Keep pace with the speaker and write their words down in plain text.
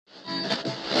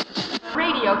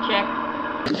audio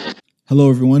check. Hello,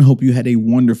 everyone. Hope you had a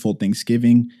wonderful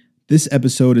Thanksgiving. This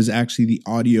episode is actually the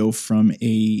audio from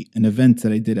an event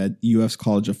that I did at UF's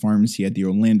College of Pharmacy at the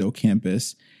Orlando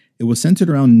campus. It was centered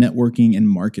around networking and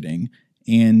marketing.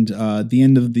 And the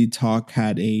end of the talk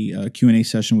had a Q&A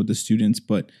session with the students,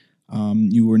 but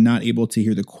you were not able to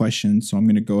hear the questions. So I'm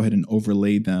going to go ahead and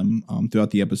overlay them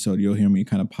throughout the episode. You'll hear me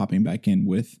kind of popping back in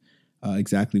with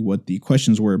exactly what the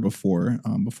questions were before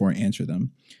I answer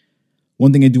them.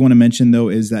 One thing I do want to mention, though,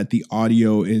 is that the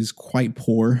audio is quite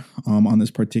poor on this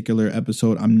particular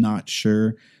episode. I'm not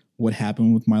sure what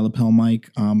happened with my lapel mic,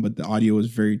 but the audio is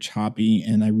very choppy,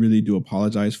 and I really do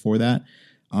apologize for that.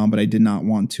 But I did not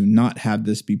want to not have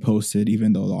this be posted,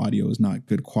 even though the audio is not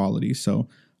good quality. So,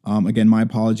 again, my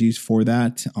apologies for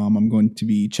that. I'm going to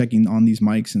be checking on these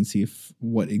mics and see if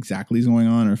what exactly is going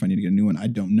on or if I need to get a new one. I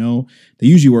don't know. They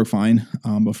usually work fine,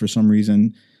 but for some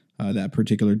reason, that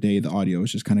particular day, the audio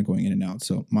is just kind of going in and out.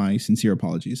 So my sincere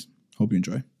apologies. Hope you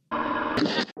enjoy.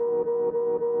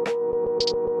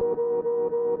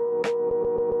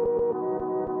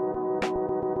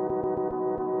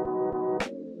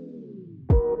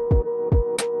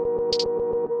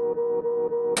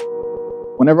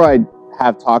 Whenever I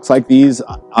have talks like these,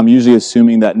 I'm usually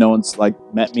assuming that no one's like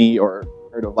met me or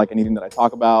heard of like anything that I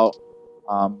talk about.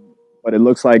 But it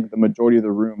looks like the majority of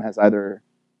the room has either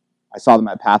I saw them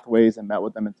at Pathways and met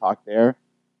with them and talked there,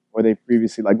 or they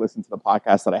previously like listened to the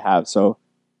podcast that I have. So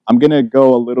I'm gonna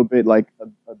go a little bit like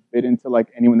a bit into like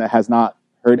anyone that has not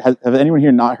heard. Have anyone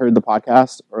here not heard the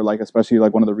podcast, or like especially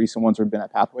like one of the recent ones who have been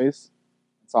at Pathways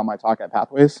and saw my talk at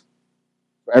Pathways?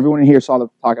 So everyone in here saw the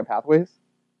talk at Pathways.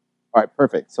 All right,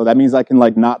 perfect. So that means I can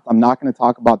like not. I'm not going to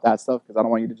talk about that stuff because I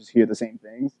don't want you to just hear the same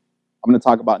things. I'm going to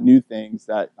talk about new things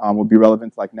that will be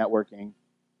relevant to like networking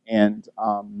and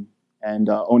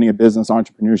owning a business,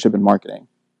 entrepreneurship, and marketing.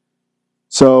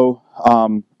 So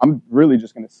I'm really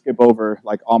just going to skip over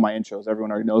like all my intros. Everyone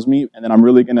already knows me, and then I'm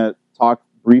really going to talk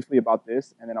briefly about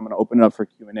this, and then I'm going to open it up for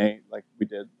Q&A like we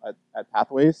did at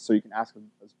Pathways, so you can ask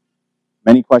as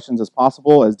many questions as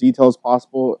possible, as detailed as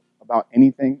possible about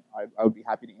anything. I would be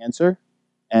happy to answer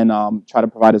and try to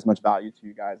provide as much value to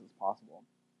you guys as possible.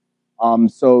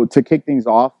 So to kick things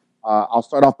off, I'll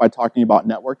start off by talking about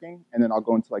networking, and then I'll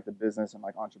go into like the business and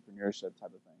like entrepreneurship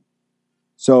type of thing.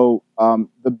 So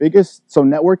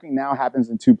networking now happens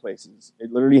in two places.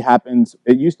 It literally happens.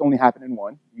 It used to only happen in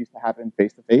one. It used to happen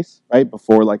face to face, right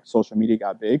before like social media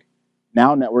got big.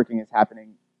 Now networking is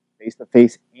happening face to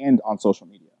face and on social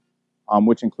media,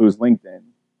 which includes LinkedIn,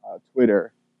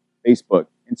 Twitter, Facebook,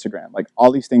 Instagram. Like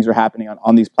all these things are happening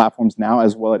on these platforms now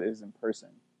as well as it is in person.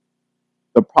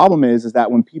 The problem is that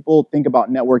when people think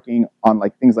about networking on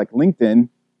like things like LinkedIn,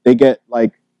 they kind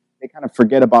of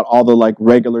forget about all the like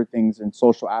regular things and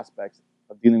social aspects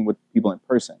of dealing with people in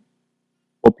person.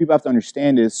 What people have to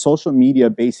understand is social media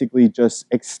basically just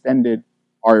extended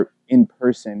our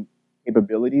in-person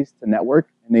capabilities to network,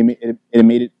 and it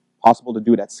made it possible to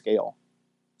do it at scale.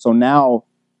 So now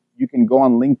you can go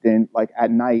on LinkedIn like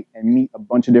at night and meet a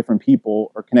bunch of different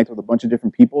people or connect with a bunch of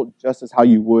different people just as how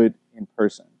you would in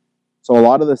person. So a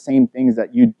lot of the same things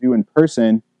that you do in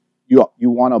person, you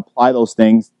want to apply those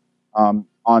things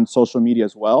on social media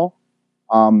as well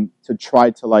to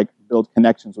try to like build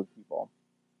connections with people.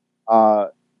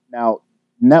 Now,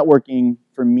 networking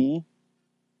for me,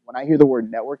 when I hear the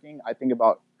word networking, I think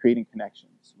about creating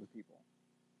connections with people,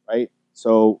 right?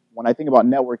 So when I think about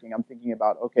networking, I'm thinking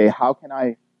about, okay, how can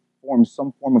I form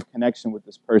some form of connection with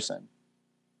this person?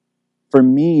 For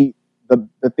me,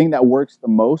 the thing that works the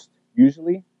most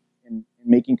usually in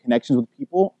making connections with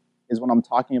people is when I'm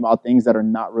talking about things that are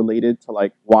not related to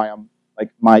like why I'm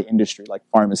like my industry, like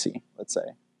pharmacy, let's say.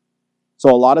 So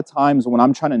a lot of times when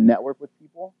I'm trying to network with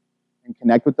people and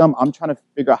connect with them, I'm trying to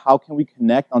figure out how can we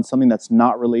connect on something that's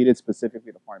not related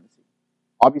specifically to pharmacy.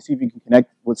 Obviously, if you can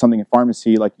connect with something in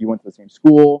pharmacy, like you went to the same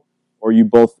school or you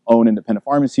both own independent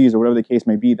pharmacies or whatever the case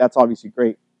may be, that's obviously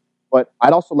great. But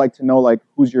I'd also like to know like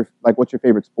what's your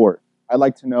favorite sport? I'd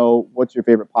like to know what's your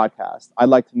favorite podcast. I'd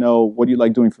like to know what do you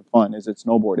like doing for fun? Is it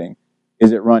snowboarding?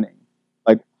 Is it running?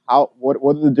 Like what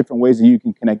are the different ways that you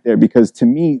can connect there? Because to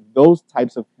me, those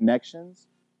types of connections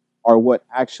are what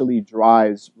actually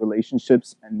drives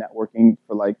relationships and networking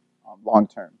for like long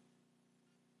term.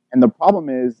 And the problem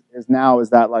is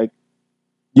that like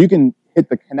you can hit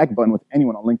the connect button with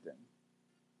anyone on LinkedIn.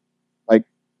 Like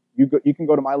you can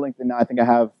go to my LinkedIn now. I think I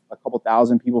have a couple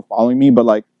thousand people following me, but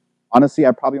like honestly,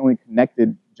 I probably only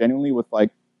connected genuinely with like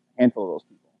a handful of those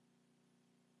people.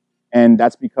 And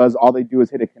that's because all they do is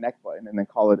hit a connect button and then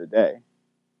call it a day,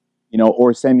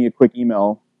 or send me a quick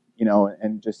email,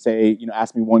 and just say,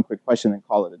 ask me one quick question and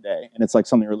call it a day. And it's like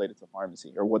something related to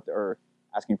pharmacy or what they're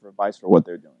asking for advice for what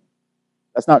they're doing.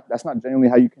 That's not genuinely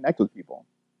how you connect with people.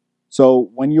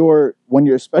 So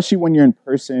especially when you're in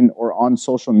person or on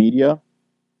social media,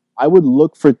 I would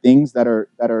look for things that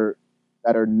are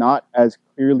not as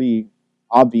clearly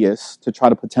obvious to try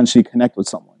to potentially connect with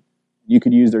someone. You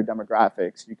could use their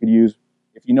demographics. You could use,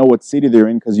 if you know what city they're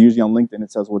in, because usually on LinkedIn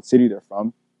it says what city they're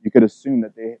from, you could assume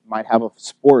that they might have a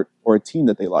sport or a team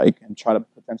that they like and try to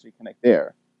potentially connect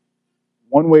there.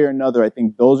 One way or another, I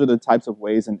think those are the types of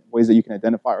ways that you can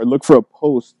identify, or look for a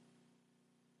post,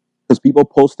 because people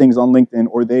post things on LinkedIn,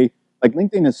 or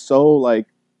LinkedIn is so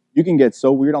you can get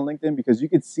so weird on LinkedIn because you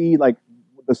could see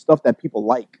the stuff that people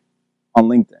like on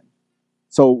LinkedIn.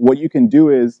 So what you can do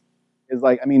is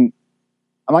I'm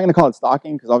not going to call it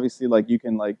stalking because obviously you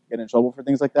can get in trouble for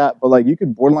things like that. But you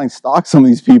could borderline stalk some of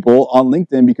these people on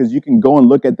LinkedIn because you can go and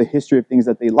look at the history of things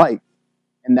that they like,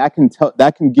 and that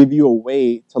can give you a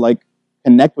way to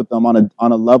connect with them on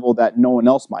a level that no one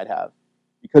else might have,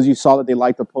 because you saw that they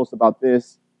liked a post about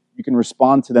this. You can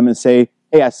respond to them and say,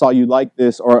 "Hey, I saw you like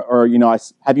this," or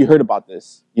have you heard about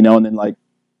this? And then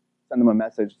send them a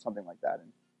message, something like that.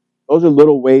 And those are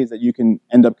little ways that you can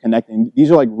end up connecting. These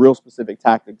are real specific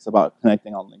tactics about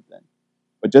connecting on LinkedIn.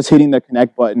 But just hitting the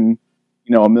connect button,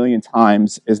 a million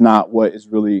times is not what is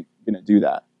really going to do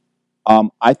that.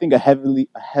 I think a heavily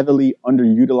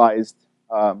underutilized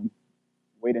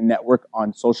way to network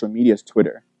on social media is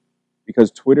Twitter, because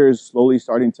Twitter is slowly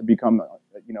starting to become,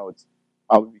 it's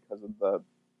probably because of the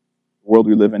world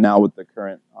we live in now with the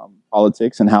current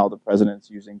politics and how the president's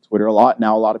using Twitter a lot.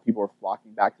 Now a lot of people are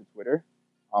flocking back to Twitter.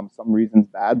 Some reasons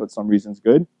bad, but some reasons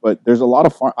good. But there's a lot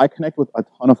of I connect with a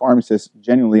ton of pharmacists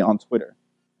genuinely on Twitter.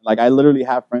 I literally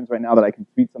have friends right now that I can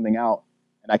tweet something out,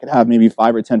 and I could have maybe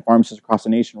 5 or 10 pharmacists across the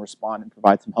nation respond and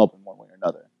provide some help in one way or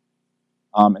another.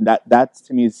 And that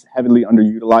to me is heavily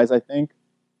underutilized, I think.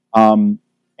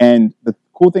 And the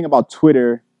cool thing about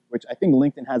Twitter, which I think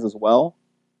LinkedIn has as well,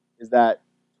 is that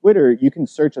Twitter, you can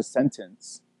search a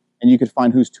sentence and you could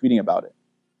find who's tweeting about it.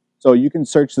 So you can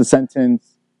search the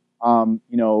sentence,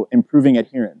 improving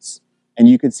adherence, and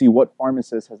you could see what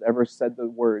pharmacist has ever said the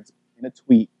words in a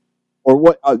tweet, or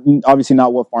what, obviously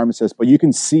not what pharmacist, but you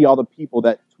can see all the people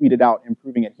that tweeted out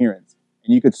improving adherence,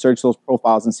 and you could search those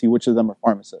profiles and see which of them are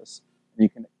pharmacists, and you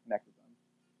can connect with them.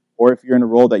 Or if you're in a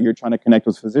role that you're trying to connect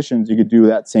with physicians, you could do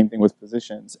that same thing with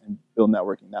physicians and build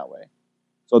networking that way.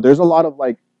 So there's a lot of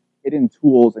hidden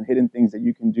tools and hidden things that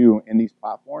you can do in these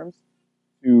platforms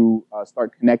to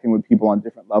start connecting with people on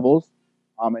different levels.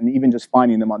 And even just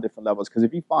finding them on different levels. Because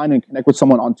if you find and connect with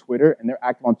someone on Twitter and they're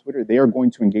active on Twitter, they are going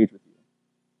to engage with you.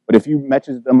 But if you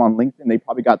message them on LinkedIn, they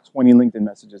probably got 20 LinkedIn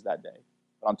messages that day.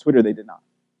 But on Twitter, they did not.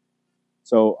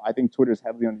 So I think Twitter is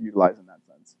heavily underutilized in that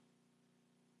sense.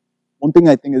 One thing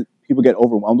I think is people get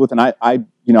overwhelmed with, and I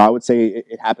would say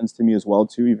it happens to me as well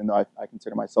too, even though I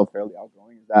consider myself fairly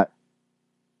outgoing, is that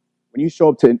when you show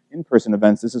up to in-person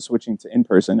events, this is switching to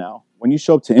in-person now. When you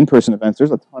show up to in-person events,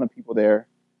 there's a ton of people there.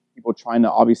 People trying to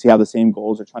obviously have the same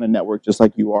goals. They're trying to network just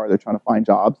like you are. They're trying to find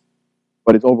jobs,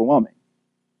 but it's overwhelming.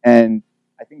 And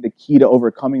I think the key to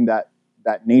overcoming that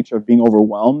nature of being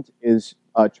overwhelmed is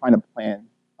trying to plan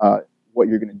what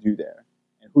you're going to do there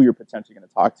and who you're potentially going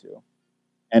to talk to.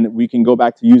 And we can go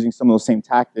back to using some of those same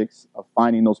tactics of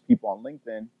finding those people on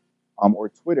LinkedIn or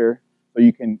Twitter, so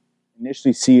you can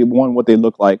initially see, one, what they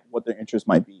look like, what their interests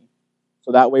might be.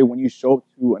 So that way, when you show up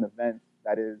to an event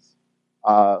that is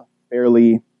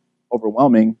fairly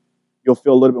overwhelming, you'll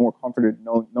feel a little bit more comforted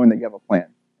knowing that you have a plan.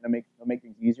 And it'll make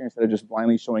things easier instead of just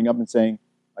blindly showing up and saying,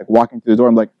 walking through the door,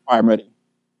 I'm like, all right, I'm ready.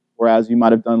 Whereas you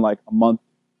might have done a month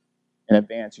in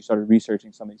advance, you started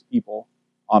researching some of these people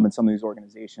and some of these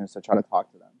organizations to try to talk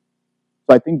to them.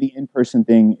 So I think the in-person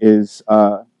thing is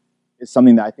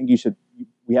something that I think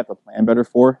we have to plan better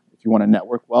for if you want to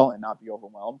network well and not be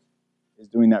overwhelmed, is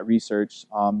doing that research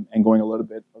and going a little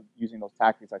bit of using those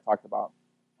tactics I talked about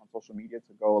on social media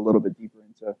to go a little bit deeper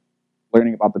into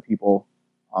learning about the people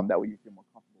that way you feel more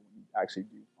comfortable when you actually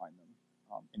do find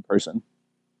them in person.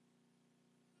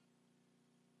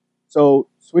 So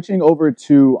switching over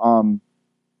to kind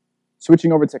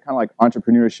of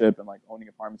entrepreneurship and owning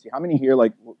a pharmacy. How many here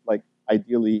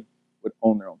ideally would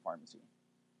own their own pharmacy?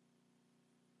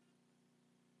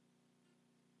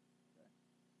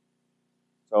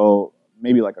 So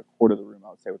maybe a quarter of the room, I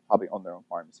would say, would probably own their own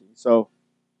pharmacy. So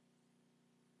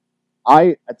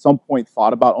I, at some point,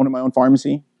 thought about owning my own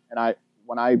pharmacy. And as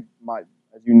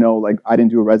you know, I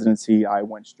didn't do a residency. I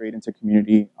went straight into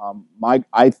community.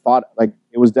 I thought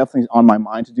it was definitely on my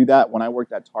mind to do that. When I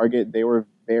worked at Target, they were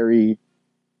very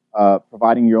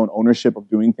providing your own ownership of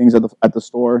doing things at the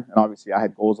store. And obviously, I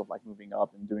had goals of like moving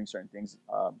up and doing certain things.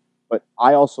 But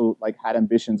I also like had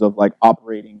ambitions of like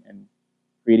operating and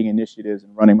creating initiatives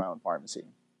and running my own pharmacy.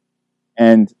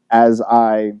 And as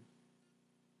I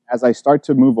start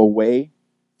to move away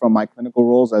from my clinical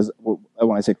roles,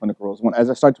 when I say clinical roles, as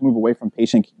I start to move away from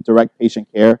direct patient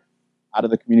care out of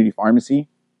the community pharmacy,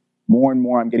 more and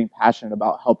more I'm getting passionate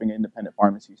about helping independent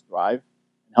pharmacies thrive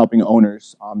and helping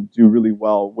owners do really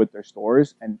well with their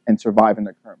stores and survive in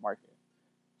their current market.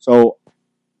 So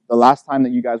the last time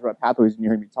that you guys were at Pathways and you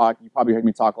heard me talk, you probably heard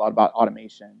me talk a lot about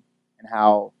automation and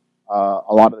how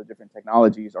a lot of the different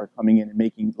technologies are coming in and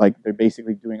making, like, they're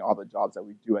basically doing all the jobs that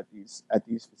we do at these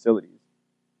facilities.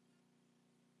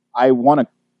 I want to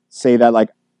say that, like,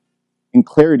 in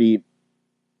clarity,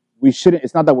 we shouldn't.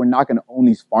 It's not that we're not going to own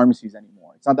these pharmacies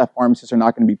anymore. It's not that pharmacists are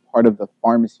not going to be part of the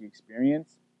pharmacy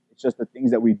experience. It's just the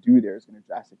things that we do there is going to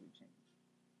drastically change.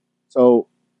 So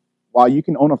while you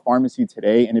can own a pharmacy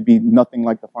today and it'd be nothing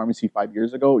like the pharmacy 5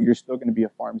 years ago, you're still going to be a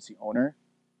pharmacy owner.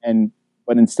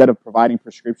 But instead of providing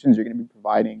prescriptions, you're going to be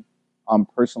providing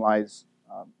personalized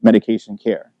medication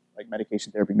care, like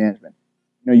medication therapy management.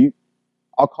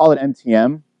 I'll call it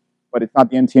MTM, but it's not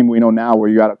the MTM we know now, where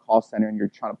you're at a call center and you're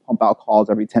trying to pump out calls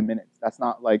every 10 minutes. That's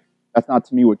not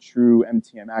to me what true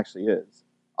MTM actually is.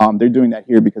 They're doing that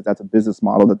here because that's a business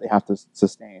model that they have to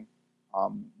sustain,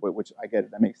 which I get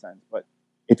it, that makes sense. But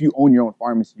if you own your own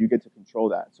pharmacy, you get to control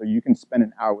that. So you can spend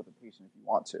an hour with a patient if you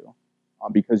want to,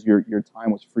 because your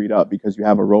time was freed up because you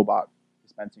have a robot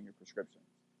dispensing your prescription.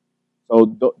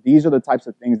 So these are the types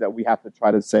of things that we have to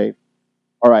try to say,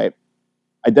 all right,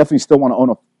 I definitely still want to own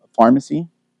a pharmacy,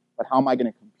 but how am I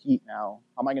going to compete now?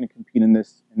 How am I going to compete in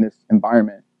this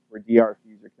environment where DR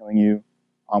fees are killing you,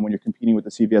 when you're competing with the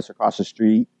CVS across the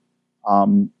street,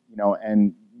 and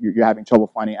you're having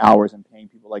trouble finding hours and paying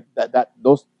people like that.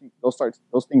 Those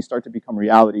things start to become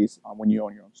realities when you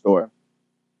own your own store.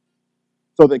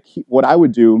 So what I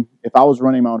would do if I was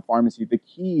running my own pharmacy, the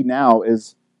key now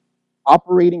is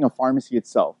operating a pharmacy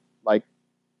itself, like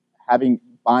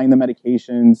buying the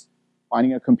medications,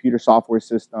 finding a computer software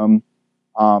system.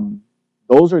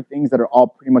 Those are things that are all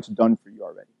pretty much done for you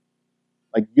already.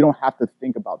 Like, you don't have to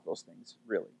think about those things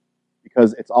really,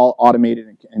 because it's all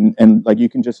automated and like you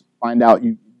can just find out.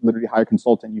 You literally hire a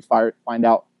consultant. You find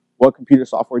out what computer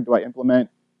software do I implement.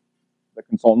 The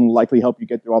consultant will likely help you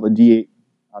get through all the DEA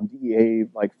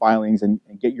like filings and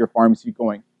get your pharmacy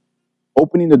going.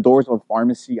 Opening the doors of a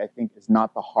pharmacy, I think, is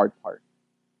not the hard part.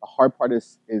 The hard part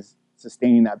is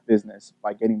sustaining that business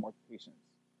by getting more patients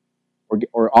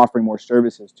or offering more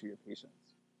services to your patients.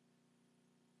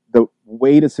 The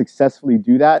way to successfully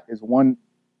do that is, one,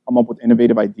 come up with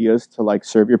innovative ideas to like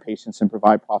serve your patients and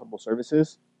provide profitable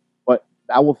services, but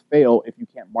that will fail if you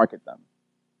can't market them.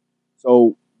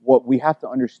 So what we have to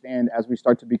understand as we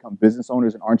start to become business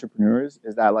owners and entrepreneurs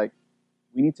is that, like,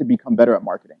 we need to become better at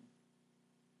marketing.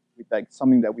 It's like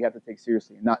something that we have to take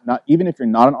seriously. And not even if you're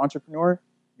not an entrepreneur,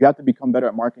 you have to become better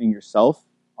at marketing yourself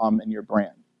and your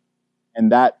brand.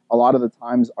 And that a lot of the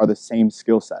times are the same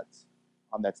skill sets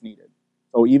that's needed.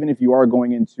 So even if you are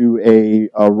going into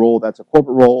a role that's a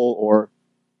corporate role, or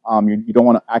you don't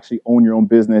want to actually own your own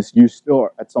business, you still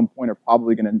at some point are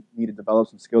probably going to need to develop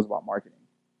some skills about marketing,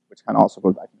 which kind of also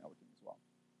goes back to networking as well.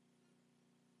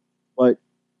 But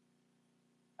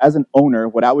as an owner,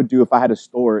 what I would do if I had a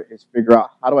store is figure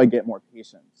out, how do I get more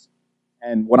patients?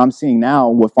 And what I'm seeing now,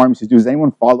 what pharmacies do, does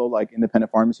anyone follow like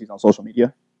independent pharmacies on social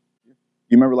media? Do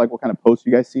you remember like what kind of posts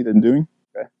you guys see them doing?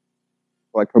 Okay.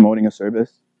 Like promoting a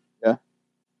service? Yeah.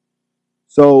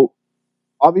 So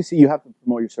obviously you have to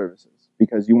promote your services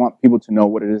because you want people to know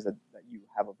what it is that you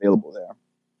have available there.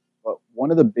 But one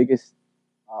of the biggest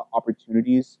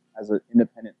opportunities as an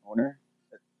independent owner,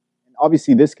 and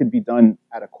obviously this could be done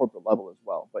at a corporate level as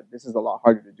well, but this is a lot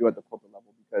harder to do at the corporate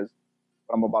level because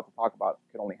what I'm about to talk about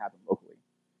can only happen locally.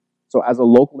 So as a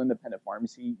local independent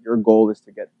pharmacy, your goal is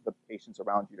to get the patients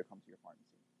around you to come to your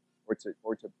pharmacy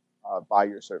or to buy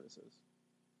your services.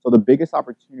 So the biggest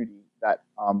opportunity that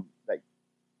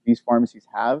these pharmacies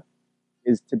have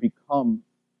is to become,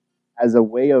 as a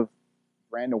way of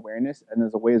brand awareness and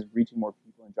as a way of reaching more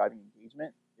people and driving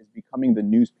engagement, is becoming the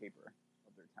newspaper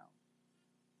of their town.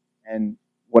 And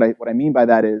what I mean by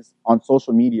that is, on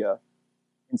social media,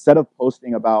 instead of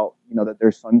posting about that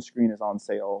their sunscreen is on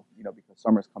sale because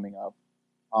summer's coming up,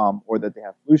 or that they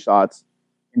have flu shots,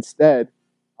 instead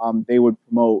they would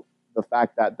promote the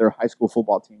fact that their high school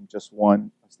football team just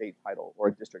won a state title or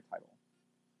a district title.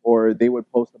 Or they would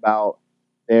post about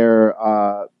their,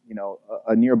 a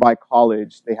nearby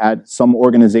college. They had some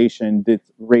organization that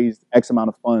raised X amount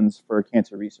of funds for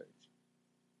cancer research.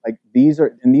 Like these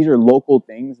are local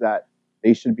things that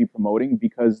they should be promoting,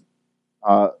 because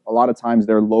a lot of times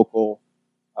their local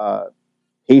uh,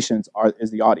 patients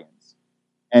is the audience.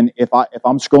 And if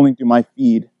I'm scrolling through my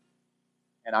feed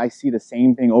and I see the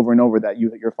same thing over and over, that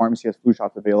your pharmacy has flu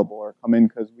shots available, or come in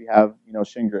because we have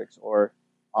Shingrix, or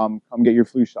come get your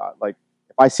flu shot. Like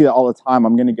if I see that all the time,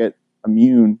 I'm going to get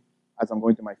immune as I'm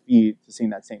going through my feed to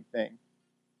seeing that same thing.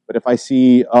 But if I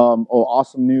see oh,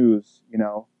 awesome news,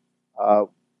 uh,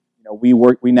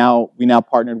 we now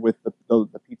partnered with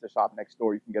the pizza shop next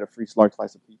door. You can get a free large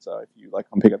slice of pizza if you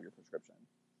come pick up your prescription.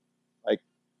 Like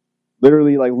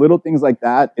literally, like little things like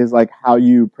that is like how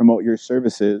you promote your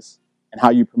services and how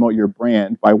you promote your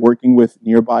brand, by working with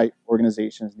nearby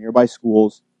organizations, nearby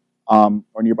schools,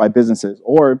 or nearby businesses.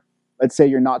 Or let's say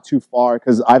you're not too far,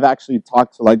 because I've actually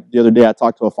talked to, like the other day, I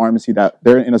talked to a pharmacy that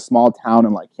they're in a small town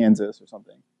in like Kansas or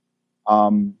something,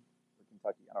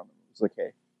 Kentucky, I don't remember. It was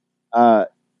okay.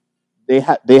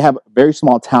 They have a very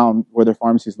small town where their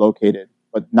pharmacy is located,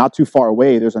 but not too far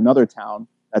away, there's another town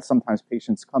that sometimes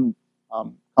patients come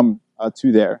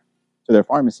to their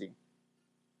pharmacy.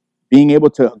 Being able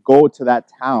to go to that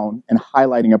town and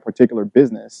highlighting a particular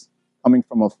business coming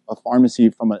from a pharmacy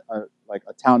from a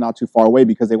town not too far away,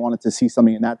 because they wanted to see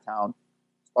something in that town,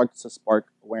 starts to spark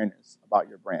awareness about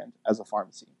your brand as a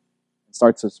pharmacy, and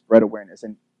starts to spread awareness.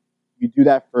 And you do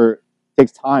that it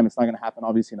takes time. It's not going to happen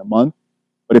obviously in a month,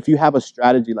 but if you have a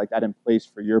strategy like that in place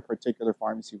for your particular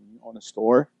pharmacy when you own a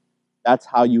store, that's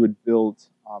how you would build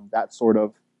that sort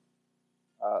of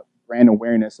brand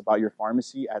awareness about your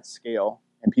pharmacy at scale,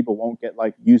 and people won't get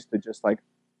like used to just like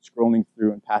scrolling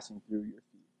through and passing through your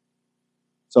feed.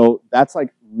 So that's like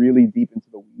really deep into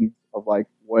the weeds of like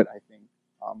what I think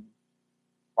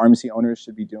pharmacy owners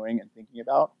should be doing and thinking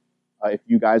about. If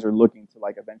you guys are looking to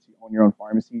like eventually own your own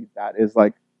pharmacy, that is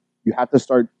like, you have to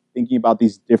start thinking about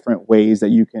these different ways that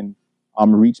you can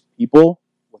reach people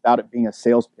without it being a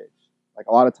sales pitch. Like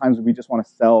a lot of times we just want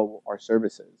to sell our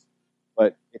services,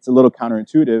 but it's a little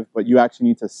counterintuitive, but you actually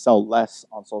need to sell less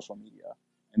on social media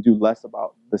and do less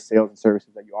about the sales and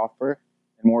services that you offer,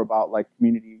 and more about like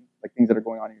community, like things that are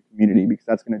going on in your community, because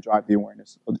that's going to drive the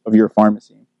awareness of your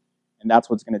pharmacy. And that's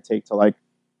what's going to take to like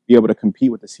be able to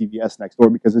compete with the CVS next door,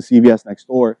 because the CVS next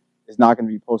door is not going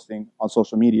to be posting on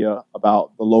social media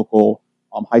about the local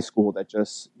high school that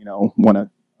just won a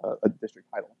district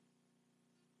title.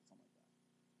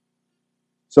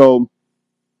 So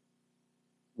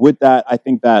with that, I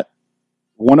think that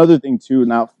one other thing too,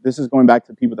 now this is going back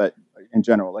to people that in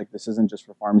general, like this isn't just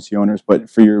for pharmacy owners, but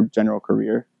for your general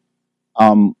career.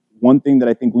 One thing that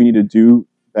I think we need to do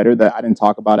better that I didn't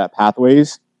talk about at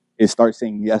Pathways is start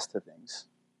saying yes to things.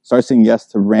 Start saying yes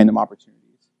to random opportunities.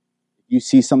 If you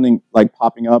see something like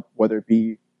popping up, whether it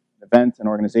be an event, an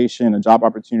organization, a job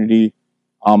opportunity,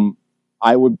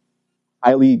 I would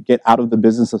highly get out of the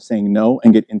business of saying no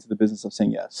and get into the business of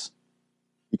saying yes.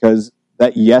 Because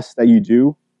that yes that you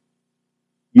do,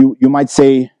 you might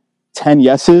say 10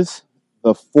 yeses,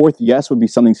 the fourth yes would be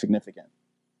something significant.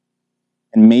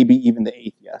 And maybe even the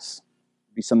eighth yes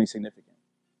would be something significant.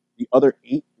 The other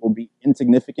 8 will be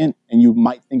insignificant, and you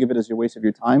might think of it as a waste of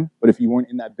your time. But if you weren't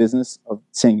in that business of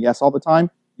saying yes all the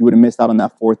time, you would have missed out on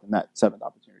that 4th and that 7th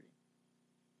opportunity.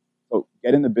 So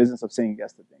get in the business of saying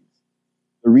yes to things.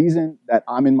 The reason that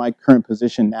I'm in my current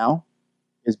position now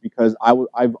is because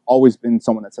I've always been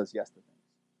someone that says yes to things.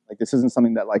 Like this isn't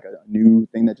something that like a new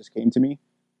thing that just came to me.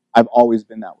 I've always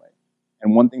been that way.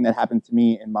 And one thing that happened to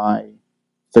me in my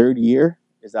 3rd year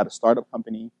is that a startup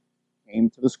company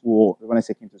came to the school. When I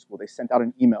say came to the school, they sent out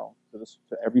an email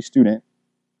to every student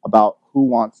about who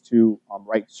wants to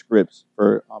write scripts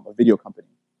for a video company.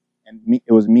 And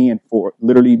it was me and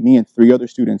 3 other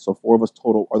students, so 4 of us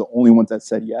total are the only ones that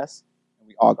said yes, and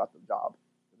we all got the job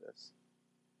for this.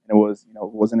 And it was, it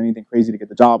wasn't anything crazy to get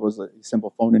the job. It was a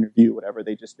simple phone interview, whatever.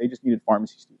 They just needed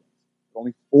pharmacy students. But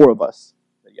only 4 of us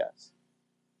said yes.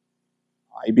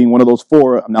 I, being one of those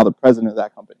 4, I'm now the president of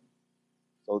that company.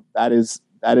 So that is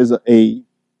a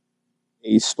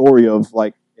story of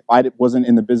like, if I wasn't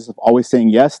in the business of always saying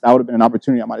yes, that would have been an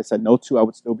opportunity I might have said no to. I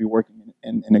would still be working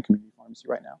in a community pharmacy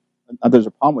right now. Not there's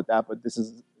a problem with that, but this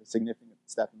is a significant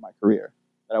step in my career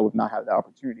that I would not have that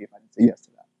opportunity if I didn't say yes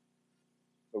to that.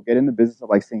 So get in the business of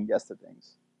like saying yes to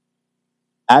things.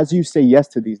 As you say yes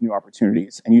to these new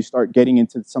opportunities and you start getting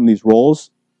into some of these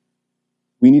roles,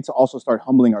 we need to also start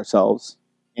humbling ourselves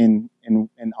in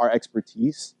our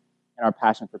expertise and our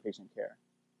passion for patient care.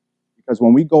 Because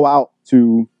when we go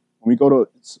to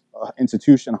an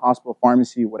institution, hospital,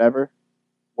 pharmacy, whatever,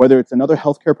 whether it's another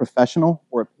healthcare professional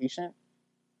or a patient,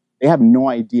 they have no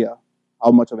idea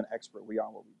how much of an expert we are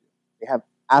in what we do. They have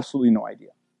absolutely no idea.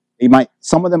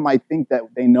 some of them might think that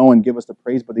they know and give us the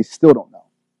praise, but they still don't know.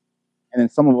 And then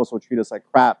some of us will treat us like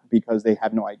crap because they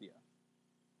have no idea.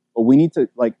 But we need to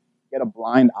like get a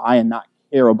blind eye and not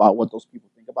care about what those people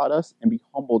think about us, and be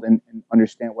humbled and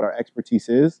understand what our expertise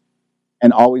is,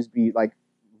 and always be like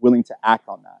willing to act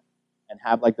on that, and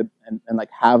have like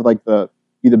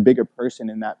be the bigger person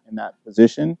in that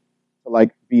position, to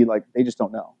like be like they just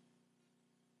don't know,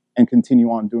 and continue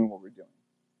on doing what we're doing.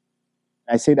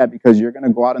 And I say that because you're going to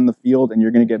go out in the field and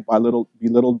you're going to get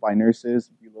belittled by nurses,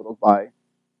 belittled by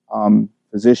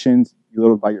physicians,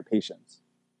 belittled by your patients.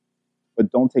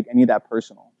 But don't take any of that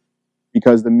personal,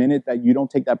 because the minute that you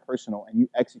don't take that personal and you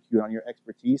execute on your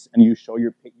expertise and you show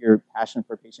your passion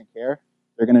for patient care,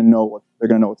 they're going to know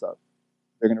what's up.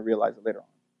 They're going to realize it later on.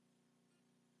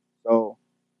 So,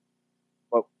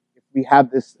 but if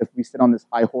we sit on this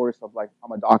high horse of like,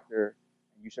 I'm a doctor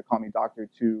and you should call me doctor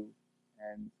too,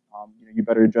 and you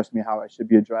better address me how I should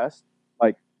be addressed,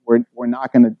 like we're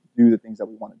not going to do the things that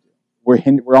we want to do.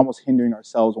 We're almost hindering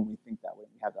ourselves when we think that way,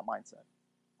 and we have that mindset.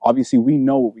 Obviously, we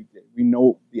know what we did. We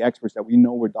know the experts that we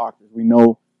know we're doctors. We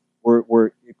know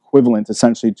we're equivalent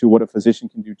essentially to what a physician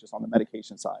can do just on the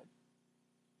medication side.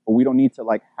 But we don't need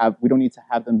to have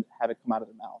them have it come out of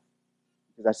their mouth,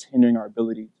 because that's hindering our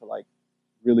ability to like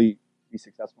really be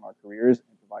successful in our careers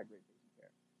and provide great patient care.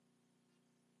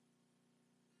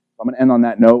 So I'm going to end on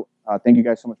that note. Thank you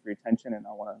guys so much for your attention, and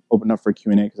I want to open up for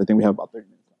Q&A because I think we have about 30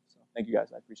 minutes left. So thank you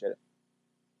guys. I appreciate it.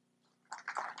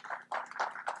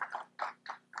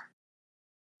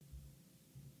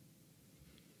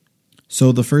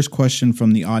 So the first question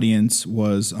from the audience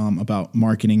was about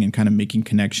marketing and kind of making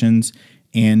connections.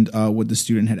 And what the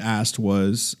student had asked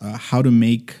was how to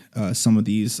make some of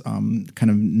these kind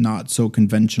of not so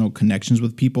conventional connections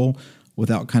with people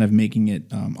without kind of making it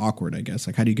awkward, I guess.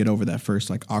 Like, how do you get over that first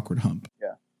like awkward hump?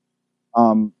 Yeah.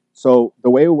 So the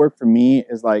way it worked for me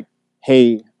is like,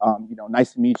 hey,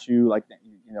 nice to meet you. Like,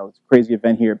 it's a crazy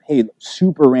event here. Hey,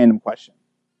 super random question.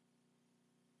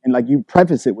 And like you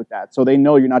preface it with that, so they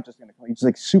know you're not just going to come. It's just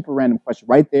like super random question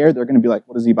right there. They're going to be like,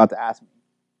 "What is he about to ask me?"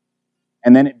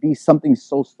 And then it be something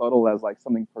so subtle as like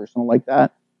something personal like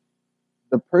that.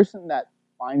 The person that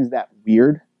finds that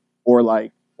weird,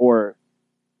 or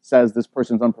says this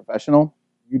person's unprofessional,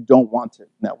 you don't want to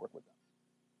network with them.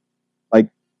 Like,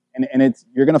 and it's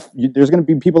there's gonna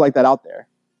be people like that out there.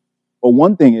 But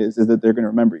one thing is that they're going to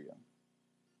remember you.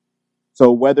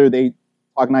 So whether they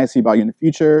talk nicely about you in the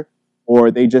future,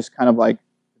 or they just kind of like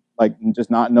just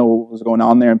not know what was going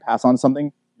on there and pass on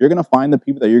something, you're going to find the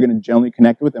people that you're going to generally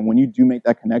connect with. And when you do make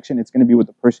that connection, it's going to be with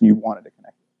the person you wanted to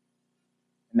connect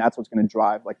with. And that's what's going to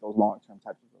drive like those long-term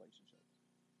types of relationships.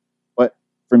 But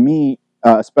for me,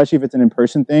 especially if it's an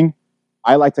in-person thing,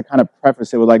 I like to kind of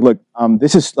preface it with like, look,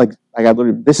 this is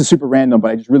this is super random,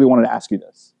 but I just really wanted to ask you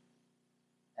this.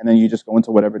 And then you just go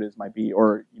into whatever it is might be,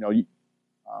 or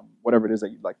whatever it is that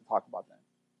you'd like to talk about then.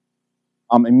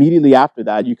 Immediately after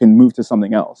that, you can move to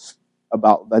something else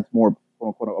about that's more quote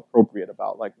unquote appropriate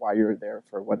about like why you're there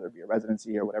for, whether it be a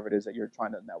residency or whatever it is that you're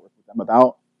trying to network with them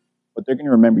about. But they're going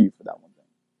to remember you for that one thing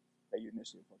that you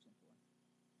initially approached them for.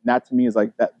 And that to me is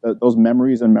like that. Those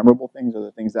memories and memorable things are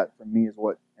the things that for me is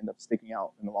what end up sticking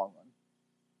out in the long run.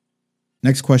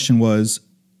 Next question was,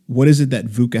 what is it that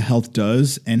VUCA Health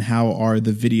does, and how are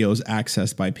the videos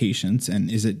accessed by patients, and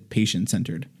is it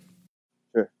patient-centered?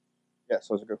 Sure. Yeah,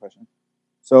 so it's a good question.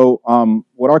 So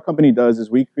what our company does is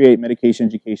we create medication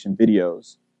education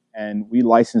videos, and we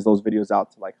license those videos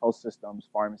out to like health systems,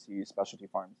 pharmacies, specialty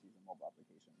pharmacies, and mobile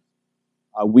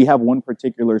applications. We have one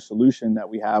particular solution that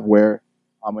we have where,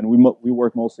 and we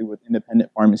work mostly with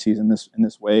independent pharmacies in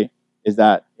this way, is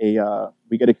that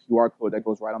we get a QR code that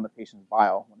goes right on the patient's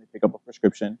vial when they pick up a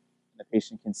prescription, and the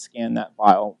patient can scan that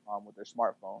vial with their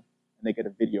smartphone, and they get a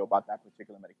video about that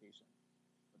particular medication.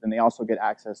 But then they also get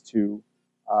access to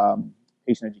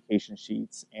patient education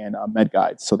sheets and med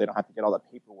guides, so they don't have to get all that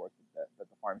paperwork that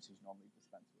the pharmacies normally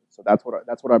dispense with. So that's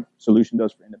what our solution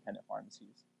does for independent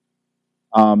pharmacies.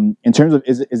 In terms of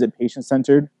is it patient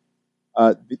centered,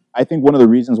 I think one of the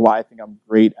reasons why I think I'm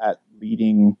great at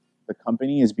leading the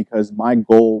company is because my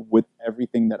goal with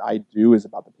everything that I do is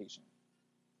about the patient,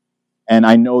 and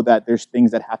I know that there's things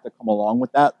that have to come along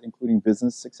with that, including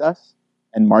business success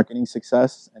and marketing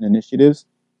success and initiatives.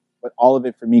 But all of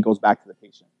it for me goes back to the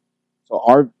patient.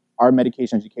 So our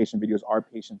medication education videos are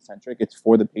patient-centric. It's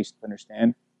for the patient to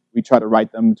understand. We try to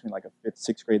write them between like a 5th,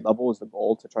 6th grade level is the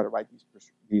goal, to try to write these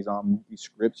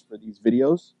scripts for these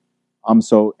videos,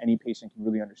 so any patient can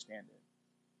really understand it.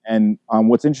 And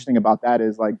what's interesting about that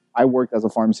is like I worked as a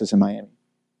pharmacist in Miami,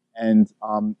 and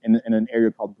in an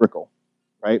area called Brickell,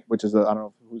 right? Which is I don't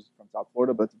know who's from South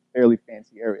Florida, but it's a fairly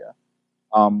fancy area.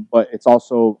 But it's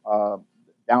also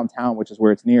downtown, which is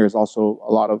where it's near, is also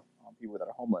a lot of people that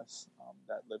are homeless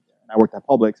that live there. And I worked at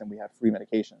Publix, and we have free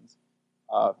medications,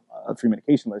 a free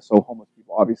medication list. So homeless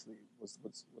people obviously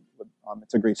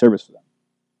it's a great service for them.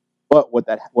 But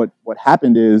what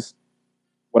happened is,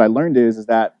 what I learned is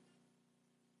that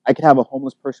I could have a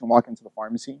homeless person walk into the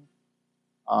pharmacy,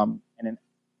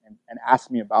 and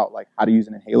ask me about like how to use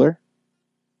an inhaler,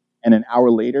 and an hour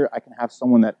later I can have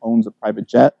someone that owns a private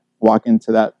jet walk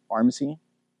into that pharmacy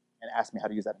and ask me how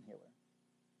to use that inhaler.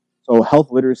 So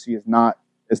health literacy is not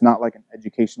like an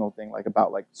educational thing, like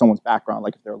about like someone's background,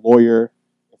 like if they're a lawyer,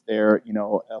 if they're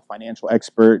a financial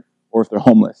expert, or if they're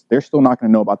homeless, they're still not going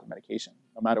to know about the medication,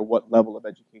 no matter what level of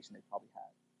education they probably had.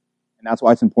 And that's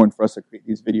why it's important for us to create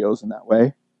these videos in that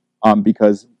way,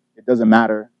 because it doesn't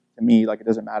matter to me, like it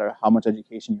doesn't matter how much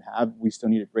education you have, we still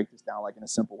need to break this down like in a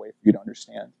simple way for you to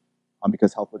understand,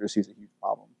 because health literacy is a huge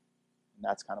problem. And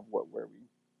that's kind of where we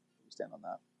stand on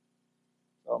that.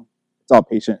 So it's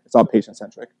all patient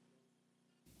centric.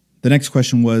 The next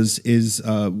question is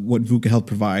what VUCA Health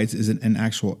provides is an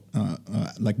actual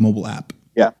like mobile app.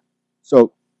 Yeah.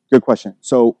 So good question.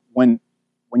 So when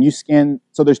you scan,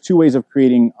 so there's two ways of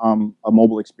creating a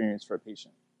mobile experience for a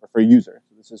patient or for a user.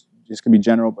 So this can be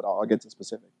general, but I'll get to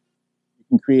specific. You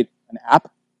can create an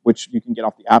app, which you can get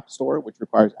off the App Store, which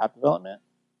requires app development,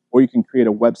 or you can create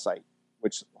a website,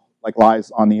 which like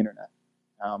lies on the internet,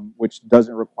 which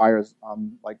doesn't require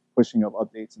like pushing of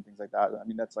updates and things like that. I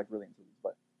mean, that's like really intuitive.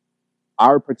 But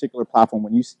our particular platform,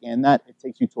 when you scan that, it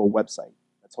takes you to a website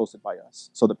that's hosted by us.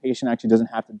 So the patient actually doesn't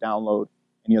have to download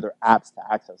any other apps to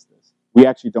access this. We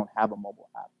actually don't have a mobile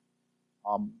app.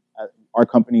 Our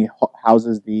company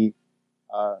houses the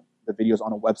videos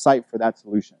on a website for that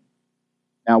solution.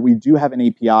 Now we do have an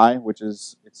API, which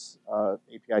is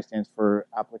API stands for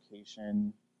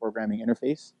Application Programming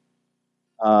Interface.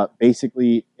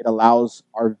 Basically, it allows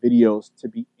our videos to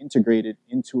be integrated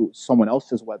into someone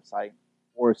else's website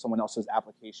or someone else's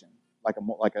application, like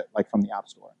from the App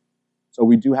Store. So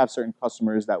we do have certain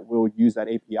customers that will use that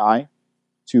API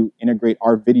to integrate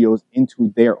our videos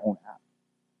into their own app,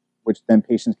 which then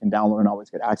patients can download and always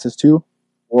get access to,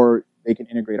 or they can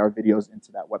integrate our videos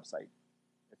into that website.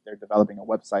 If they're developing a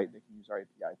website, they can use our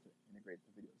API to integrate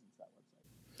the videos into that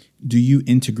website. Do you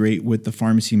integrate with the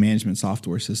pharmacy management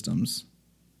software systems?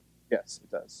 Yes,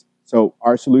 it does. So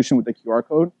our solution with the QR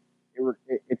code,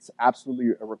 it's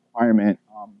absolutely a requirement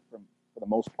for the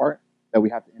most part that we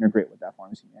have to integrate with that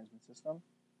pharmacy management system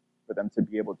for them to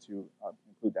be able to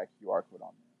include that QR code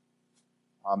on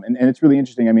there. And it's really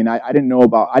interesting. I mean, I didn't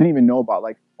even know about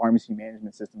like pharmacy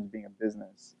management systems being a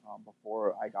business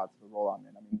before I got to the role I'm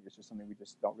in. I mean, it's just something we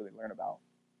just don't really learn about.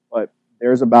 But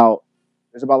there's about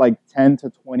like 10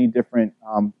 to 20 different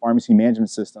pharmacy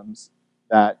management systems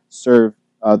that serve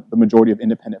the majority of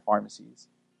independent pharmacies.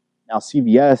 Now,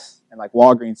 CVS and like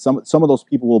Walgreens, some of those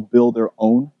people will build their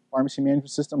own pharmacy management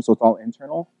system, so it's all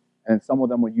internal. And some of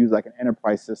them will use like an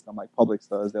enterprise system, like Publix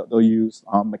does. They'll use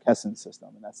McKesson's system,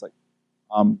 and that's like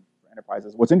for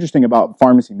enterprises. What's interesting about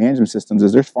pharmacy management systems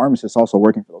is there's pharmacists also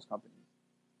working for those companies,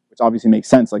 which obviously makes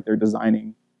sense. Like they're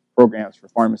designing programs for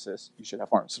pharmacists. You should have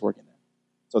pharmacists working there.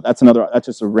 So that's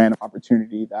just a random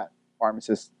opportunity that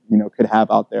pharmacists could have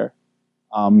out there.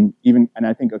 And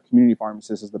I think a community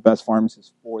pharmacist is the best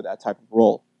pharmacist for that type of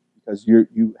role, because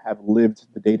you have lived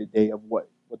the day-to-day of what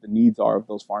the needs are of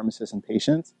those pharmacists and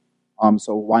patients.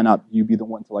 So why not you be the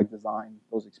one to like design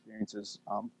those experiences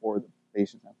for the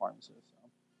patients and pharmacists?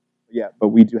 But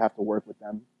we do have to work with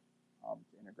them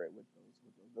to integrate with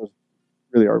those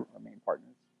really are our main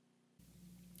partners.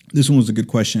 This one was a good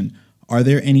question. Are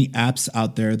there any apps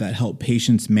out there that help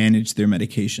patients manage their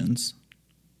medications?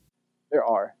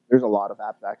 There's a lot of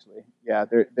apps actually. Yeah,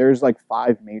 there's like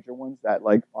 5 major ones that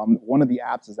like one of the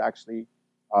apps is actually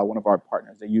one of our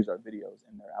partners. They use our videos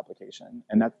in their application,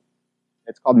 and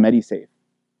it's called MediSafe.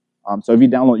 So if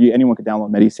you anyone could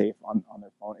download MediSafe on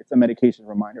their phone. It's a medication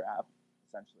reminder app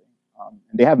essentially,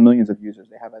 and they have millions of users.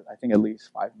 They have I think at least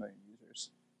 5 million users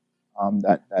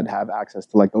that have access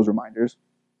to like those reminders.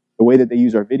 The way that they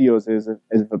use our videos is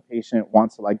if a patient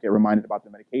wants to like get reminded about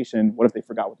their medication, what if they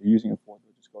forgot what they're using it for?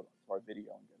 They'll just go to our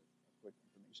video and get quick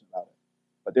information about it.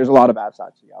 But there's a lot of apps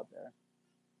actually out there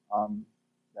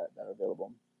that are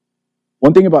available.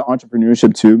 One thing about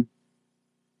entrepreneurship too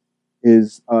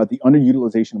is the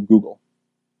underutilization of Google.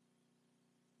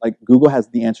 Like Google has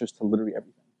the answers to literally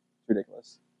everything. It's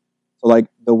ridiculous. So like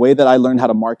the way that I learned how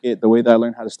to market, the way that I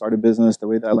learned how to start a business, the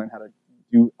way that I learned how to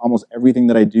do almost everything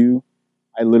that I do,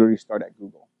 I literally start at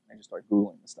Google. I just start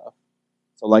Googling the stuff.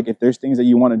 So like if there's things that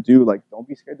you want to do, like don't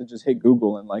be scared to just hit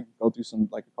Google and like go through some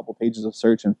like a couple pages of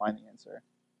search and find the answer.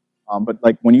 But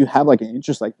like when you have like an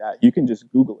interest like that, you can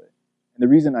just Google it. And the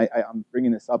reason I'm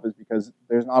bringing this up is because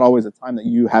there's not always a time that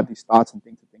you have these thoughts and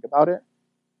things to think about it,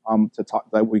 to talk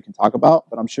that we can talk about.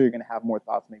 But I'm sure you're going to have more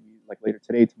thoughts maybe like later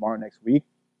today, tomorrow, next week.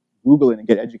 Google it and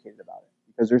get educated about it,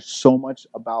 because there's so much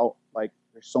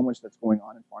that's going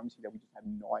on in pharmacy that we just have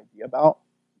no idea about.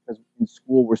 Because in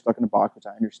school we're stuck in a box, which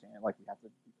I understand. Like we have to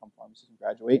become pharmacists and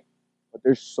graduate, but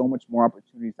there's so much more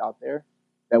opportunities out there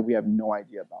that we have no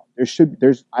idea about.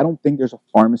 I don't think there's a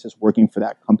pharmacist working for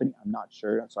that company. I'm not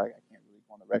sure, so I can't really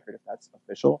go on the record if that's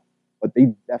official, but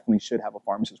they definitely should have a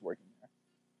pharmacist working there.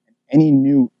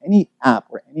 And any app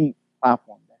or any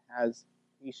platform that has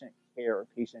patient care or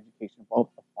patient education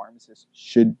involved, a pharmacist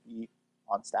should be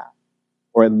on staff,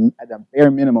 or at the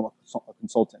bare minimum, a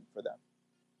consultant for them.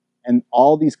 And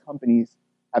all these companies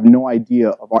have no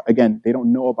idea they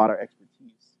don't know about our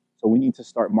expertise. So we need to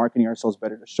start marketing ourselves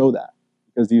better to show that,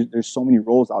 because there's so many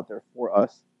roles out there for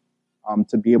us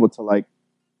to be able to like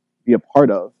be a part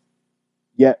of.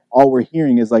 Yet all we're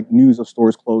hearing is like news of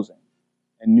stores closing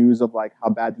and news of like how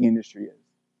bad the industry is.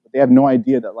 But they have no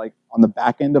idea that like on the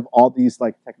back end of all these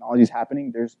like technologies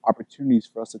happening, there's opportunities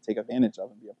for us to take advantage of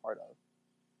and be a part of.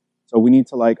 So we need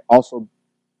to like also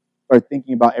start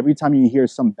thinking about every time you hear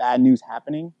some bad news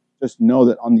happening, just know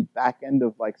that on the back end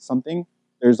of like something,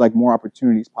 there's like more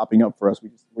opportunities popping up for us. We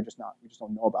just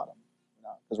don't know about them,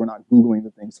 because we're not Googling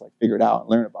the things to like figure it out and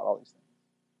learn about all these things.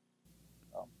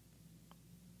 So,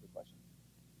 good question.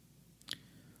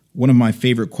 One of my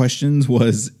favorite questions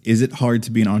was, is it hard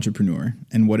to be an entrepreneur?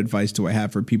 And what advice do I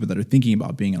have for people that are thinking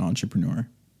about being an entrepreneur?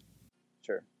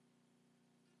 Sure.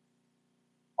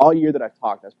 All year that I've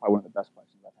talked, that's probably one of the best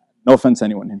questions I've had. No offense to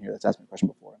anyone in here that's asked me a question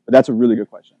before, but that's a really good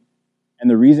question. And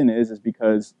the reason is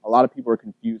because a lot of people are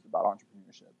confused about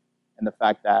entrepreneurship and the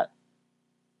fact that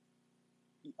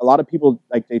a lot of people,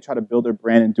 like, they try to build their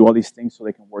brand and do all these things so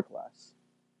they can work less.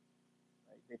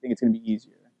 Right? They think it's going to be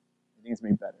easier. They think it's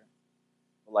going to be better.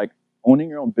 But like owning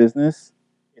your own business,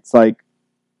 it's like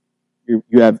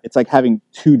it's like having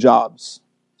 2 jobs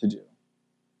to do.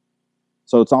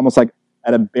 So it's almost like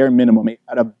at a bare minimum,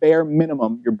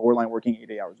 you're borderline working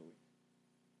 8 hours a week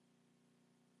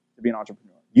to be an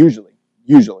entrepreneur.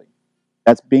 Usually,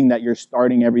 that's being that you're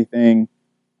starting everything.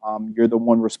 You're the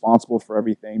one responsible for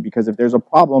everything, because if there's a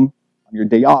problem on your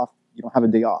day off, you don't have a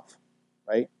day off,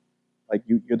 right? Like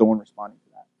you're the one responding to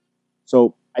that.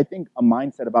 So I think a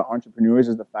mindset about entrepreneurs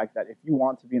is the fact that if you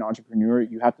want to be an entrepreneur,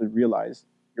 you have to realize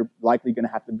you're likely going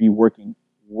to have to be working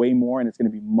way more, and it's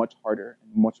going to be much harder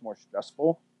and much more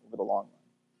stressful over the long run.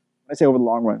 When I say over the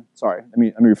long run, sorry, let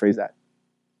me rephrase that.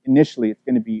 Initially, it's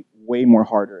going to be way more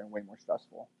harder and way more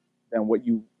stressful than what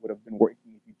you would have been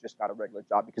working if you just got a regular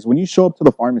job. Because when you show up to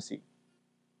the pharmacy,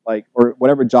 like, or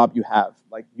whatever job you have,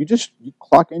 like you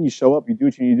clock in, you show up, you do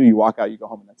what you need to do, you walk out, you go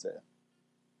home, and that's it.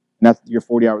 And that's your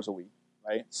 40 hours a week,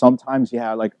 right? Sometimes you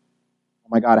have like, oh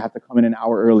my God, I have to come in an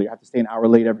hour early, I have to stay an hour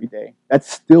late every day. That's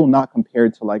still not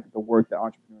compared to like the work that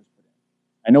entrepreneurs put in.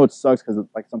 I know it sucks because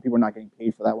like some people are not getting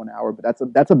paid for that 1 hour, but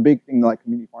that's a big thing that like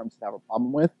community pharmacists have a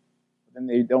problem with. But then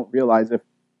they don't realize if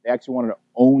they actually wanted to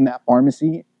own that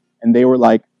pharmacy and they were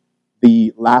like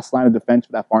the last line of defense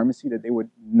for that pharmacy, that they would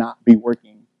not be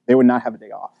working. They would not have a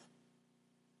day off.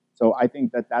 So I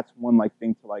think that that's one like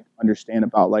thing to like understand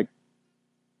about like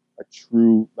what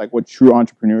true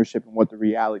entrepreneurship and what the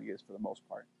reality is for the most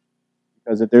part.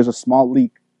 Because if there's a small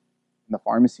leak in the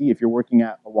pharmacy, if you're working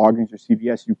at a Walgreens or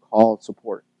CVS, you call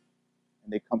support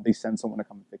and they send someone to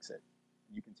come and fix it.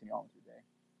 And you continue on with your day.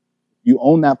 You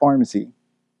own that pharmacy.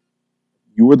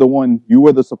 You were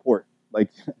the support.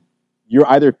 Like, you're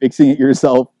either fixing it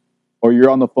yourself or you're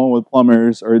on the phone with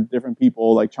plumbers or different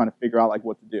people like trying to figure out like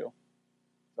what to do.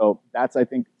 So that's, I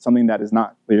think, something that is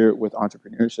not clear with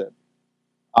entrepreneurship.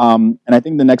 And I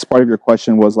think the next part of your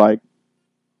question was like,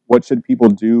 what should people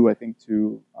do? I think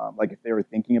to like if they were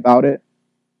thinking about it,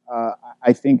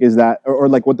 I think is that, or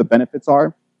like what the benefits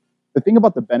are. The thing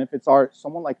about the benefits are,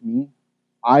 someone like me,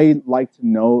 I like to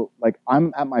know, like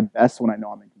I'm at my best when I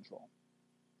know I'm in control.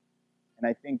 And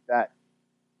I think that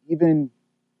even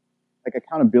like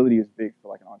accountability is big for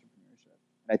like an entrepreneurship.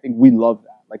 And I think we love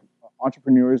that. Like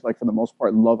entrepreneurs, like for the most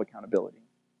part, love accountability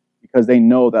because they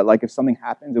know that like if something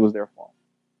happens, it was their fault,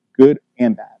 good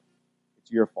and bad.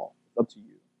 It's your fault. It's up to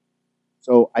you.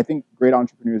 So I think great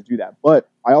entrepreneurs do that. But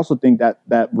I also think that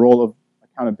that role of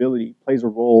accountability plays a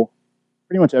role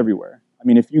pretty much everywhere. I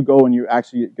mean, if you go and you're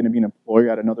actually going to be an employer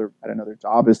at another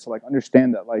job, is to like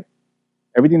understand that like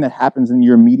everything that happens in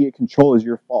your immediate control is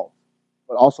your fault,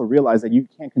 but also realize that you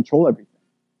can't control everything.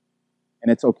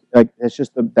 And it's okay. Like that's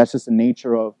just the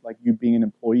nature of like you being an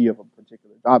employee of a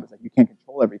particular job. It's like you can't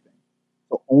control everything.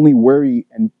 So only worry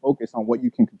and focus on what you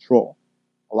can control.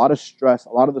 A lot of stress, a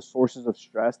lot of the sources of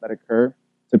stress that occur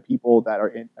to people that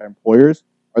are employers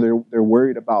are they're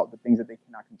worried about the things that they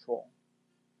cannot control.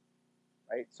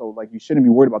 Right? So like you shouldn't be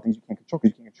worried about things you can't control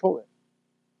because you can't control it.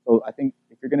 So I think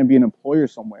if you're going to be an employer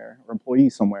somewhere or employee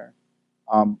somewhere,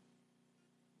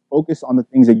 focus on the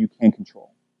things that you can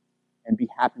control and be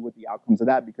happy with the outcomes of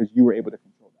that because you were able to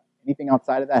control that. Anything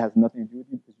outside of that has nothing to do with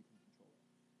you because you can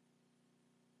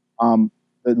control it.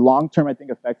 The long-term, I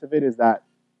think, effects of it is that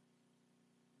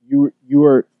you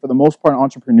are, for the most part, an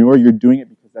entrepreneur. You're doing it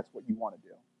because that's what you want to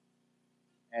do.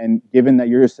 And given that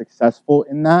you're successful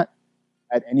in that,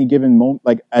 at any given moment,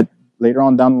 like at later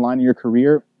on down the line in your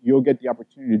career, you'll get the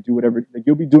opportunity to do whatever. Like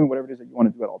you'll be doing whatever it is that you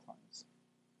want to do at all times.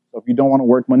 So if you don't want to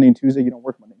work Monday and Tuesday, you don't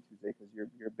work Monday and Tuesday because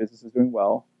your business is doing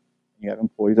well. And you have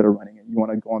employees that are running it. You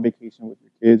want to go on vacation with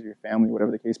your kids or your family,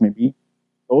 whatever the case may be.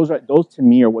 Those to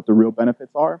me are what the real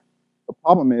benefits are. The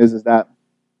problem is that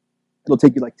it'll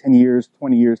take you like 10 years,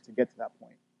 20 years to get to that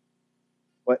point.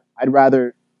 But I'd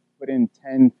rather put in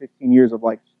 10, 15 years of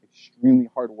like extremely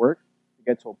hard work to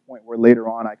get to a point where later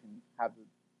on I can have the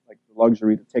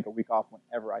luxury to take a week off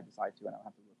whenever I decide to, and I don't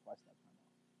have to request that time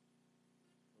off.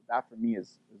 So that for me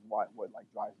is what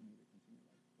like drives me to continue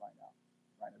like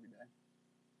grind every day.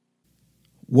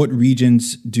 What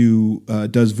regions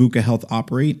does VUCA Health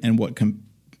operate, and what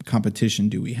competition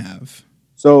do we have?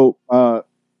 So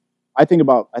I think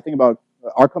about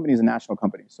our company is a national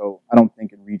company, so I don't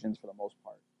think in regions for the most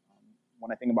part.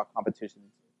 When I think about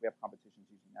competitions, we have competitions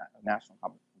using a national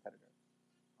competitor.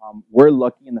 We're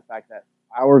lucky in the fact that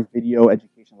our video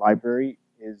education library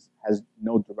has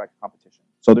no direct competition.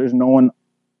 So there's no one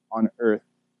on earth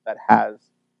that has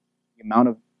the amount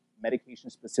of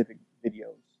medication-specific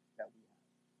videos that we have.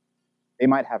 They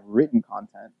might have written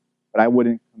content, but I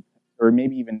wouldn't, or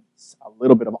maybe even a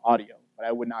little bit of audio, but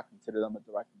I would not consider them a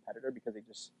direct competitor because they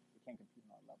can't compete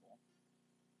on our level.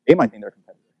 They might think they're a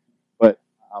competitor, but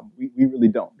we really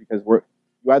don't because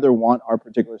you either want our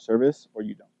particular service or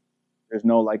you don't. There's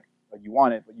no like you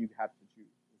want it, but you have to choose.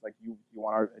 It's like you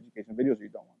want our education videos or you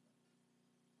don't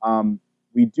want them.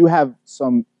 We do have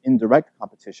some indirect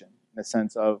competition in the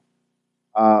sense of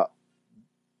a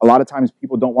lot of times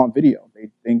people don't want video. They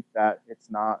think that it's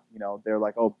not, they're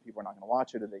like, oh, people are not going to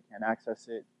watch it or they can't access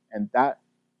it. And that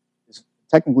is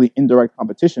technically indirect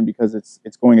competition because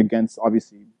it's going against,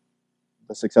 obviously,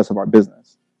 the success of our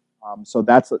business. So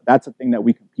that's a thing that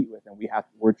we compete with and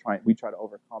we try to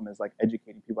overcome is like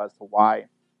educating people as to why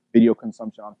video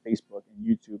consumption on Facebook and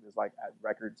YouTube is like at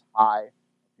records high of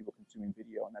people consuming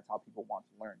video, and that's how people want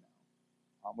to learn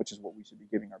now, which is what we should be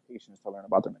giving our patients to learn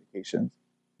about their medications.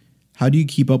 How do you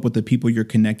keep up with the people you're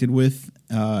connected with,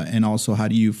 and also how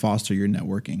do you foster your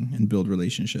networking and build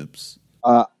relationships?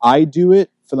 I do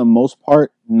it for the most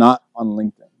part not on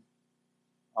LinkedIn.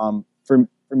 For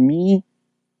me,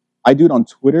 I do it on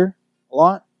Twitter a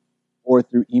lot or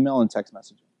through email and text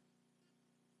messaging.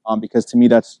 Because to me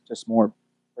that's just more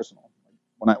personal.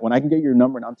 When I can get your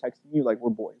number and I'm texting you, like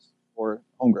we're boys or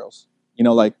homegirls,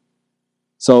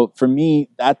 so for me,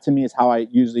 that to me is how I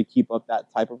usually keep up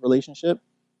that type of relationship,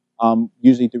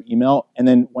 usually through email. And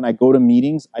then when I go to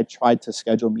meetings, I try to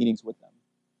schedule meetings with them.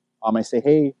 I say,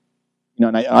 hey,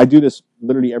 and I do this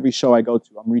literally every show I go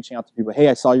to. I'm reaching out to people. Hey,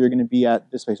 I saw you're going to be at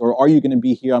this place, or are you going to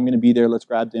be here? I'm going to be there. Let's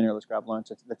grab dinner. Let's grab lunch.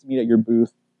 Let's meet at your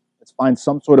booth. Let's find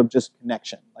some sort of just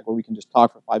connection, like where we can just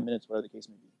talk for 5 minutes, whatever the case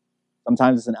may be.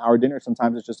 Sometimes it's an hour dinner.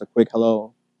 Sometimes it's just a quick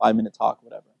hello, 5-minute talk,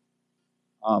 whatever.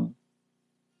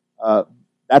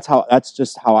 That's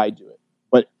just how I do it.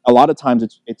 But a lot of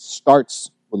times it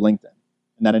starts with LinkedIn,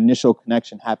 and that initial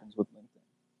connection happens with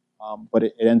LinkedIn. But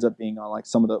it ends up being on like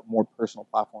some of the more personal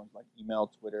platforms like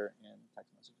email, Twitter, and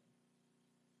text messaging.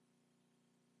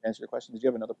 To answer your question, did you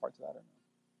have another part to that or no?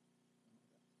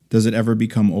 Does it ever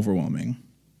become overwhelming?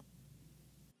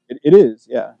 It is,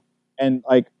 yeah. And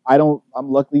like I'm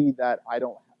lucky that I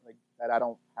don't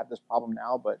have this problem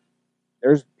now, but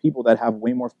there's people that have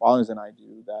way more followers than I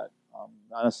do that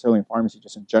not necessarily in pharmacy,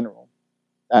 just in general,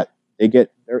 that they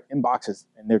get their inboxes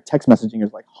and their text messaging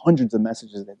is like hundreds of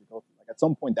messages they have to go through. Like at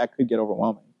some point that could get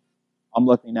overwhelming. I'm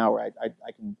lucky now where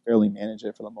I can fairly manage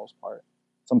it for the most part.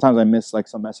 Sometimes I miss like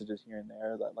some messages here and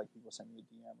there that like people send me a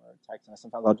DM or a text, and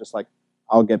sometimes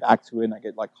I'll get back to it and I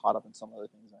get like caught up in some other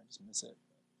things and I just miss it.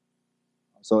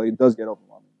 So it does get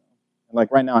overwhelming though. And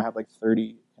like right now I have like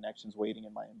 30 connections waiting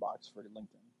in my inbox for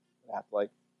LinkedIn. I have to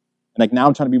and now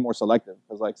I'm trying to be more selective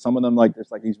because like some of them like there's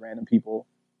like these random people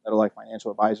that are like financial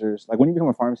advisors. Like when you become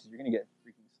a pharmacist, you're gonna get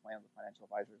freaking slammed with financial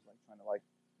advisors like trying to like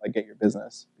like get your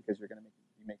business because you're going to be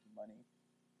making money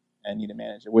and need to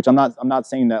manage it. Which I'm not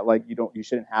saying that like you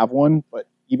shouldn't have one, but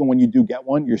even when you do get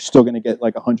one, you're still going to get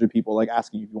like 100 people like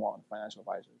asking you if you want a financial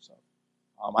advisor. So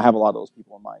I have a lot of those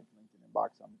people in my LinkedIn inbox.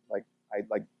 I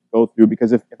like go through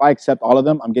because if I accept all of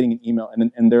them, I'm getting an email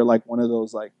and they're like one of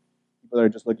those like people that are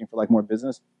just looking for like more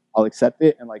business. I'll accept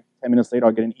it and like 10 minutes later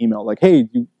I'll get an email like, hey,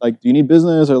 do you need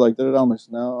business or like da-da-da? I'm like,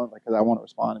 no, like because I want to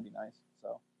respond and be nice.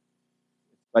 So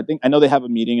I know they have a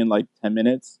meeting in like 10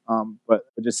 minutes. But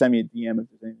just send me a DM if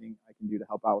there's anything I can do to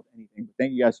help out with anything. But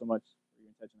thank you guys so much for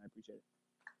your attention. I appreciate it.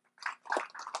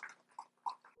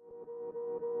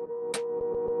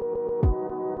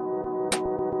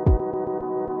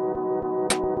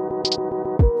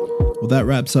 Well, that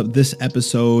wraps up this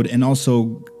episode and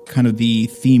also kind of the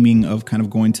theming of kind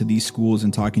of going to these schools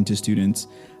and talking to students.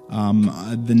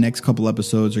 The next couple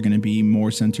episodes are going to be more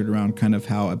centered around kind of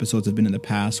how episodes have been in the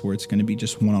past, where it's going to be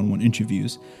just one-on-one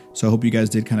interviews. So I hope you guys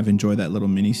did kind of enjoy that little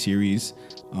mini series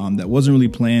that wasn't really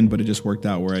planned, but it just worked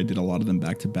out where I did a lot of them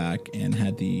back to back and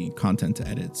had the content to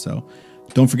edit. So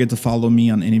don't forget to follow me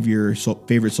on any of your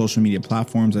favorite social media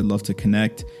platforms. I'd love to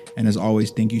connect. And as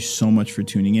always, thank you so much for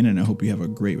tuning in, and I hope you have a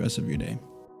great rest of your day.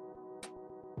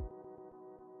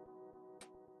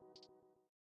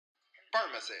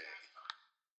 Pharmacy.